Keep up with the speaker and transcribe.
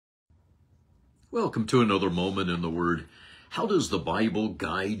Welcome to another moment in the Word. How does the Bible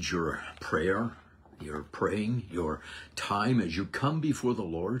guide your prayer, your praying, your time as you come before the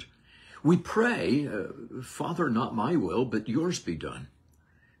Lord? We pray, Father, not my will, but yours be done.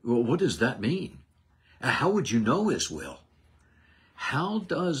 Well, what does that mean? How would you know His will? How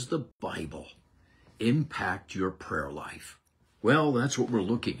does the Bible impact your prayer life? Well, that's what we're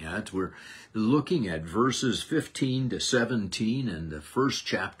looking at. We're looking at verses 15 to 17 in the first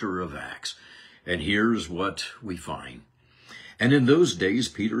chapter of Acts. And here's what we find. And in those days,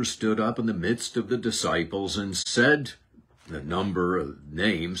 Peter stood up in the midst of the disciples and said, the number of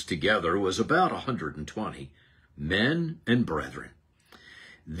names together was about 120, men and brethren.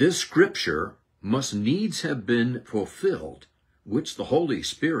 This scripture must needs have been fulfilled, which the Holy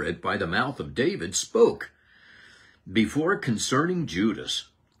Spirit by the mouth of David spoke before concerning Judas,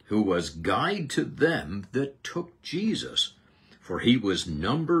 who was guide to them that took Jesus, for he was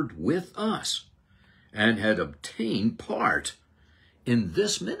numbered with us and had obtained part in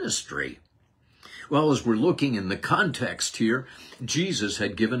this ministry. Well, as we're looking in the context here, Jesus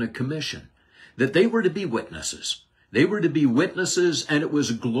had given a commission that they were to be witnesses. They were to be witnesses, and it was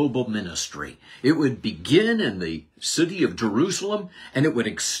a global ministry. It would begin in the city of Jerusalem, and it would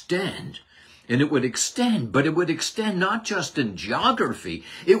extend. And it would extend, but it would extend not just in geography.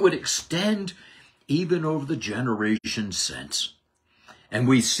 It would extend even over the generations since. And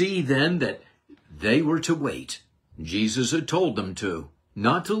we see then that they were to wait. Jesus had told them to,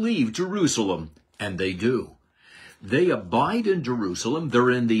 not to leave Jerusalem, and they do. They abide in Jerusalem,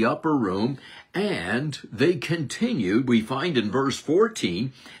 they're in the upper room, and they continued, we find in verse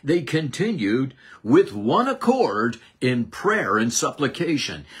 14, they continued with one accord in prayer and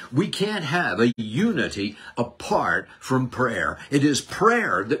supplication. We can't have a unity apart from prayer. It is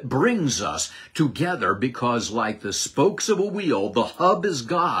prayer that brings us together because like the spokes of a wheel, the hub is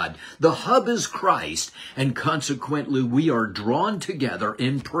God, the hub is Christ, and consequently we are drawn together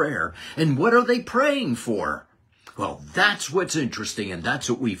in prayer. And what are they praying for? Well, that's what's interesting, and that's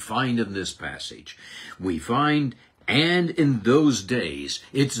what we find in this passage. We find, and in those days,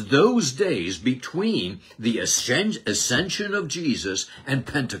 it's those days between the ascension of Jesus and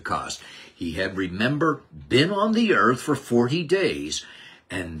Pentecost. He had, remember, been on the earth for 40 days,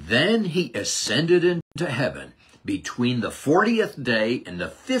 and then he ascended into heaven. Between the 40th day and the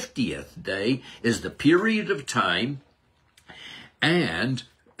 50th day is the period of time, and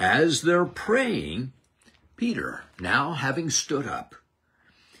as they're praying, Peter, now having stood up,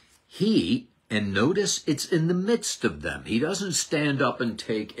 and notice it's in the midst of them. He doesn't stand up and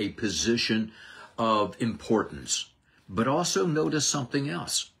take a position of importance. But also notice something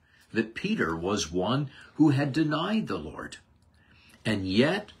else, that Peter was one who had denied the Lord. And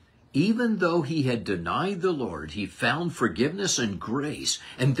yet, even though he had denied the Lord, he found forgiveness and grace,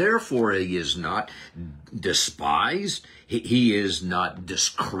 and therefore he is not despised, he is not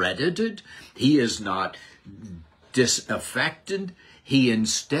discredited, he is not disaffected. He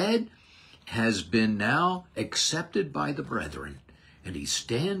instead has been now accepted by the brethren. And he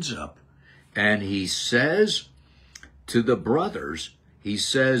stands up and he says to the brothers, he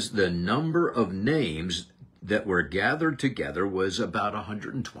says the number of names that were gathered together was about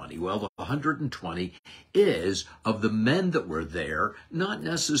 120. Well, the 120 is of the men that were there, not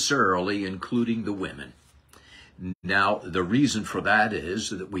necessarily including the women. Now, the reason for that is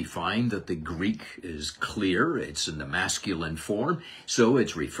that we find that the Greek is clear. It's in the masculine form, so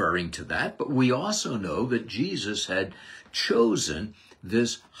it's referring to that. But we also know that Jesus had chosen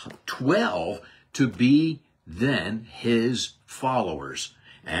this 12 to be then his followers.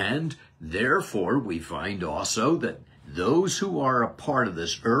 And therefore, we find also that those who are a part of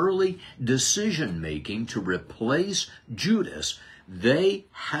this early decision-making to replace Judas, they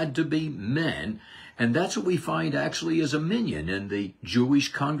had to be men. And that's what we find actually as a minyan in the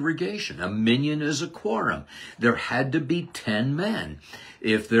Jewish congregation. A minyan is a quorum. There had to be 10 men.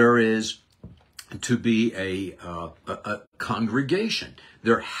 If there is to be a congregation,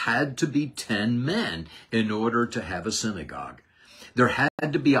 there had to be 10 men in order to have a synagogue. There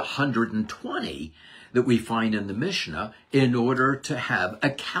had to be 120 that we find in the Mishnah in order to have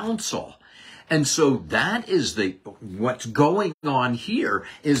a council. And so that is what's going on here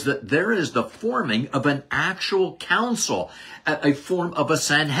is that there is the forming of an actual council, a form of a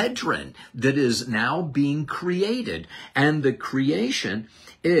Sanhedrin that is now being created. And the creation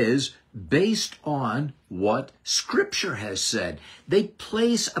is based on what Scripture has said. They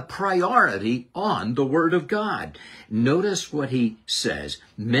place a priority on the Word of God. Notice what he says,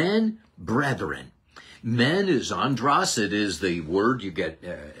 men, brethren. Men is andros. It is the word you get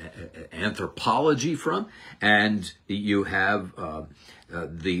anthropology from, and you have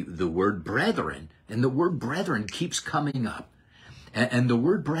the word brethren, and the word brethren keeps coming up, and the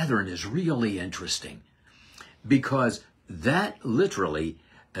word brethren is really interesting because that literally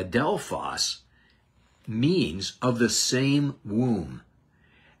adelphos means of the same womb.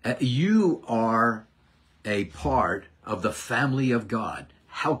 You are a part of the family of God.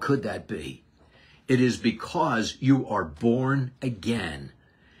 How could that be? It is because you are born again.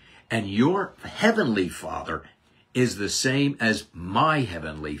 And your heavenly Father is the same as my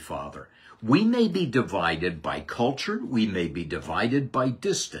heavenly Father. We may be divided by culture. We may be divided by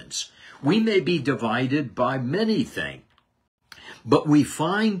distance. We may be divided by many things. But we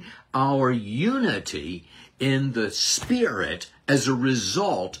find our unity in the Spirit as a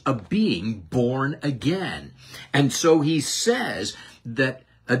result of being born again. And so he says that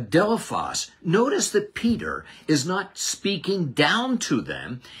adelphos, notice that Peter is not speaking down to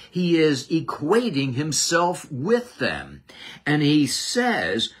them. He is equating himself with them. And he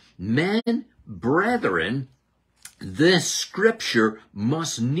says, men, brethren, this scripture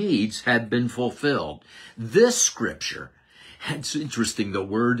must needs have been fulfilled. This scripture, it's interesting, the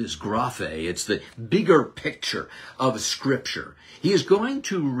word is graphe. It's the bigger picture of Scripture. He is going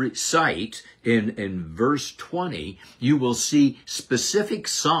to recite in verse 20, you will see specific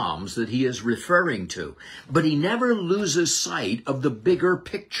psalms that he is referring to. But he never loses sight of the bigger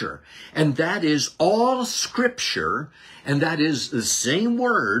picture. And that is all Scripture, and that is the same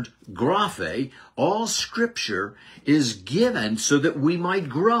word, graphe, all Scripture is given so that we might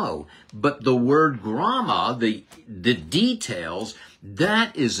grow. But the word grama, the details,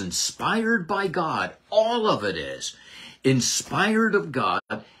 that is inspired by God. All of it is inspired of God.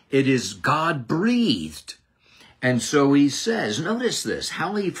 It is God-breathed. And so he says, notice this,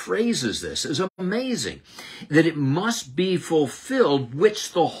 how he phrases this is amazing, that it must be fulfilled,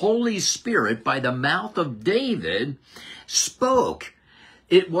 which the Holy Spirit, by the mouth of David, spoke.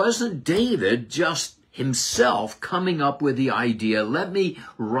 It wasn't David just himself coming up with the idea, let me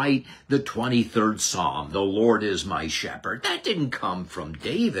write the 23rd Psalm, the Lord is my shepherd. That didn't come from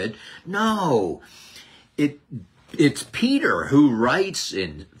David. No, it's Peter who writes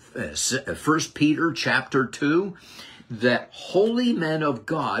in 1 Peter chapter 2 that holy men of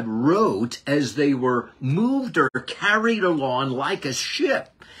God wrote as they were moved or carried along like a ship.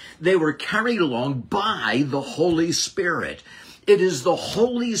 They were carried along by the Holy Spirit. It is the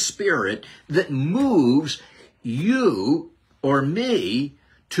Holy Spirit that moves you or me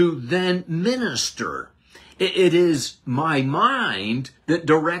to then minister. It is my mind that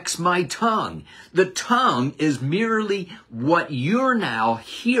directs my tongue. The tongue is merely what you're now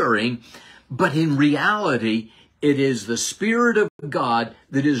hearing, but in reality, it is the Spirit of God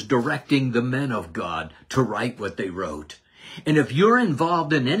that is directing the men of God to write what they wrote. And if you're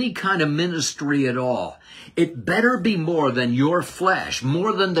involved in any kind of ministry at all, it better be more than your flesh,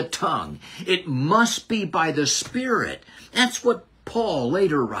 more than the tongue. It must be by the Spirit. That's what Paul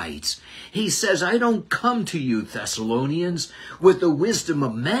later writes. He says, I don't come to you, Thessalonians, with the wisdom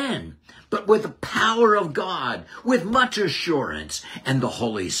of men, but with the power of God, with much assurance, and the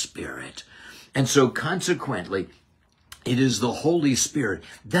Holy Spirit. And so consequently, it is the Holy Spirit.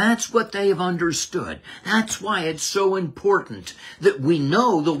 That's what they have understood. That's why it's so important that we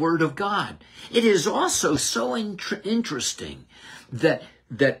know the Word of God. It is also so interesting that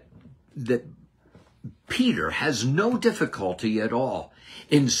Peter has no difficulty at all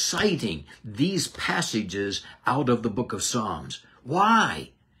in citing these passages out of the book of Psalms.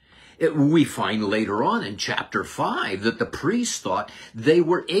 Why? We find later on in chapter 5 that the priests thought they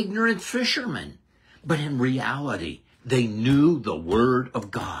were ignorant fishermen. But in reality, they knew the Word of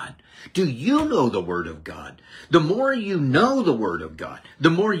God. Do you know the Word of God? The more you know the Word of God,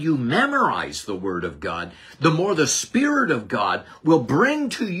 the more you memorize the Word of God, the more the Spirit of God will bring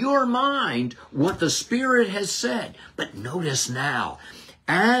to your mind what the Spirit has said. But notice now,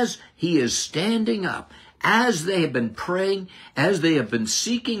 as he is standing up, as they have been praying, as they have been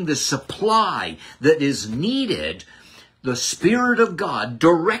seeking the supply that is needed, the Spirit of God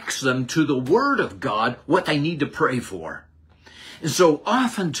directs them to the Word of God, what they need to pray for. And so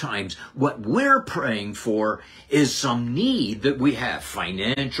oftentimes what we're praying for is some need that we have,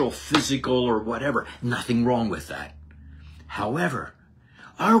 financial, physical, or whatever. Nothing wrong with that. However,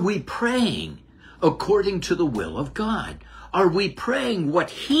 are we praying according to the will of God? Are we praying what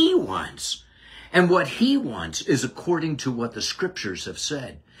He wants? And what He wants is according to what the Scriptures have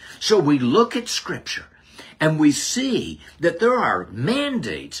said. So we look at Scripture and we see that there are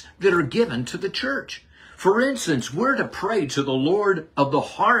mandates that are given to the church. For instance, we're to pray to the Lord of the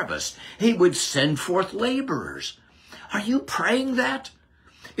harvest. He would send forth laborers. Are you praying that?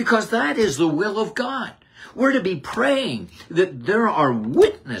 Because that is the will of God. We're to be praying that there are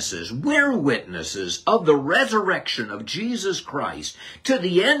witnesses, we're witnesses of the resurrection of Jesus Christ to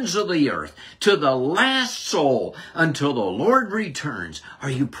the ends of the earth, to the last soul until the Lord returns.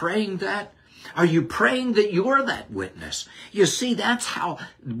 Are you praying that? Are you praying that you're that witness? You see, that's how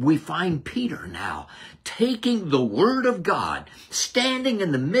we find Peter now, taking the word of God, standing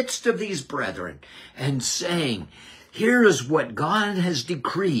in the midst of these brethren and saying, here is what God has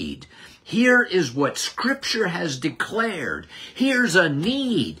decreed. Here is what Scripture has declared. Here's a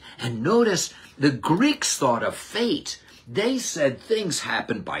need. And notice the Greeks thought of fate. They said things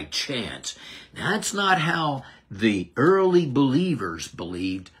happen by chance. That's not how the early believers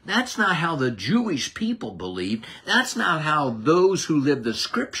believed. That's not how the Jewish people believed. That's not how those who live the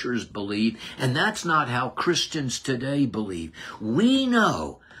Scriptures believe. And that's not how Christians today believe. We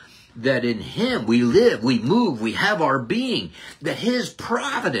know that in Him we live, we move, we have our being, that His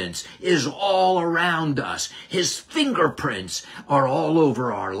providence is all around us. His fingerprints are all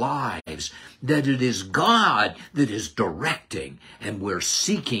over our lives, that it is God that is directing, and we're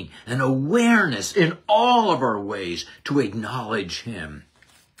seeking an awareness in all of our ways to acknowledge Him.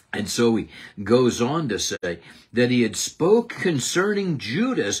 And so he goes on to say that he had spoke concerning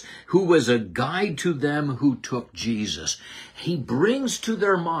Judas, who was a guide to them who took Jesus. He brings to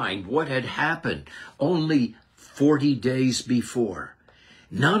their mind what had happened only 40 days before.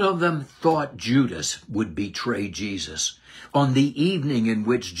 None of them thought Judas would betray Jesus. On the evening in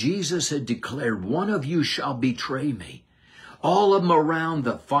which Jesus had declared, one of you shall betray me, all of them around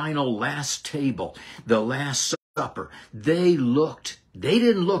the final last table, the Last Supper, they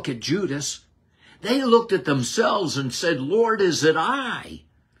didn't look at Judas. They looked at themselves and said, Lord, is it I?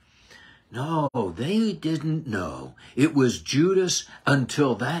 No, they didn't know. It was Judas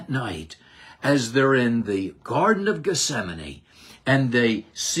until that night, as they're in the Garden of Gethsemane, and they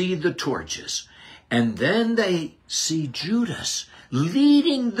see the torches. And then they see Judas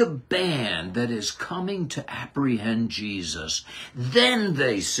leading the band that is coming to apprehend Jesus. Then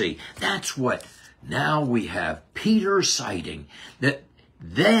they see. That's what now we have Peter citing, that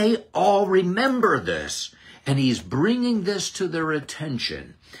they all remember this, and he's bringing this to their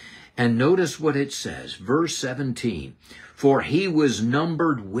attention. And notice what it says, verse 17, for he was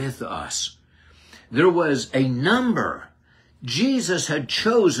numbered with us. There was a number. Jesus had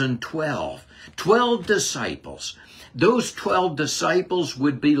chosen 12 disciples. Those 12 disciples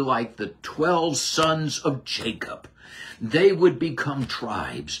would be like the 12 sons of Jacob. They would become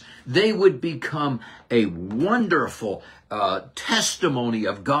tribes. They would become a wonderful testimony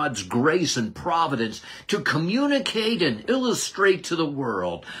of God's grace and providence to communicate and illustrate to the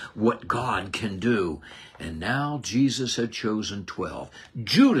world what God can do. And now Jesus had chosen 12.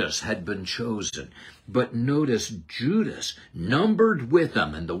 Judas had been chosen. But notice Judas numbered with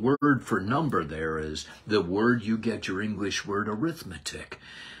them. And the word for number there is the word you get your English word arithmetic.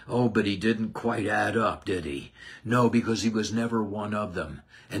 Oh, but he didn't quite add up, did he? No, because he was never one of them.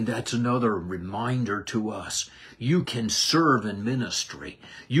 And that's another reminder to us. You can serve in ministry.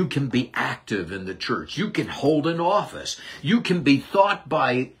 You can be active in the church. You can hold an office. You can be thought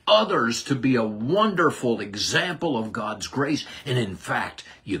by others to be a wonderful example of God's grace. And in fact,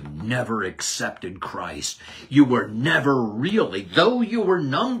 you've never accepted Christ. You were never really, though you were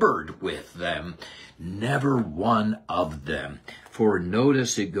numbered with them, never one of them. For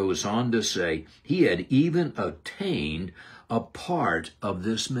notice it goes on to say, he had even attained a part of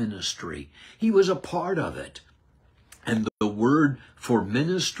this ministry. He was a part of it. And the word for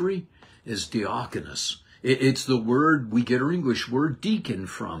ministry is diakonos. It's the word we get our English word deacon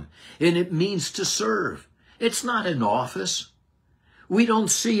from. And it means to serve. It's not an office. We don't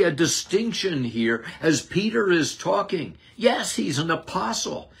see a distinction here as Peter is talking. Yes, he's an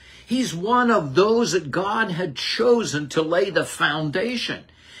apostle. He's one of those that God had chosen to lay the foundation.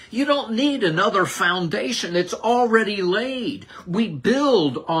 You don't need another foundation. It's already laid. We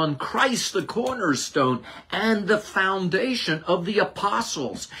build on Christ the cornerstone and the foundation of the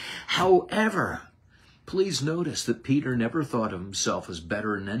apostles. However, please notice that Peter never thought of himself as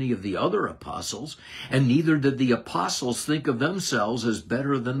better than any of the other apostles, and neither did the apostles think of themselves as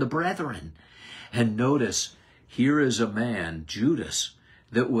better than the brethren. And notice, here is a man, Judas,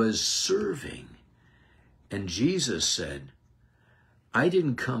 that was serving. And Jesus said, I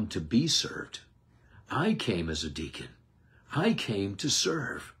didn't come to be served. I came as a deacon. I came to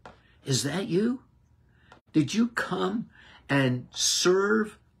serve. Is that you? Did you come and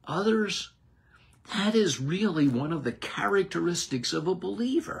serve others? That is really one of the characteristics of a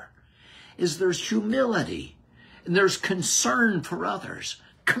believer. is there's humility, and there's concern for others,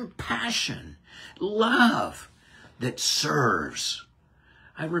 compassion, love that serves.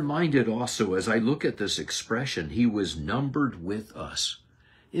 I'm reminded also as I look at this expression, he was numbered with us.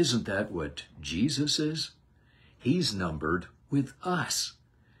 Isn't that what Jesus is? He's numbered with us.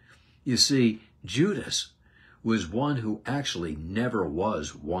 You see, Judas was one who actually never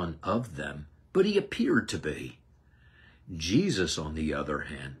was one of them, but he appeared to be. Jesus, on the other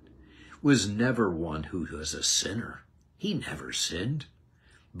hand, was never one who was a sinner. He never sinned,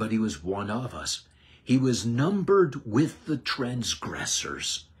 but he was one of us. He was numbered with the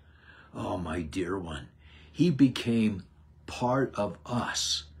transgressors. Oh, my dear one, he became part of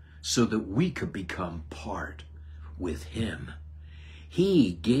us so that we could become part with him.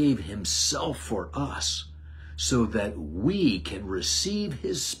 He gave himself for us so that we can receive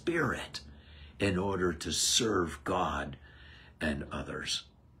his Spirit in order to serve God and others.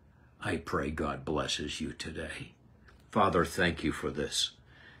 I pray God blesses you today. Father, thank you for this.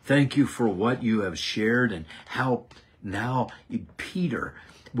 Thank you for what you have shared and how now Peter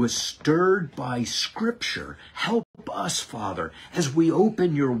was stirred by Scripture. Help us, Father, as we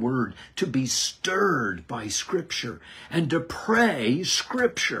open your word, to be stirred by Scripture and to pray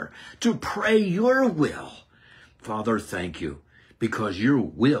Scripture, to pray your will. Father, thank you, because your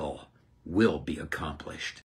will be accomplished.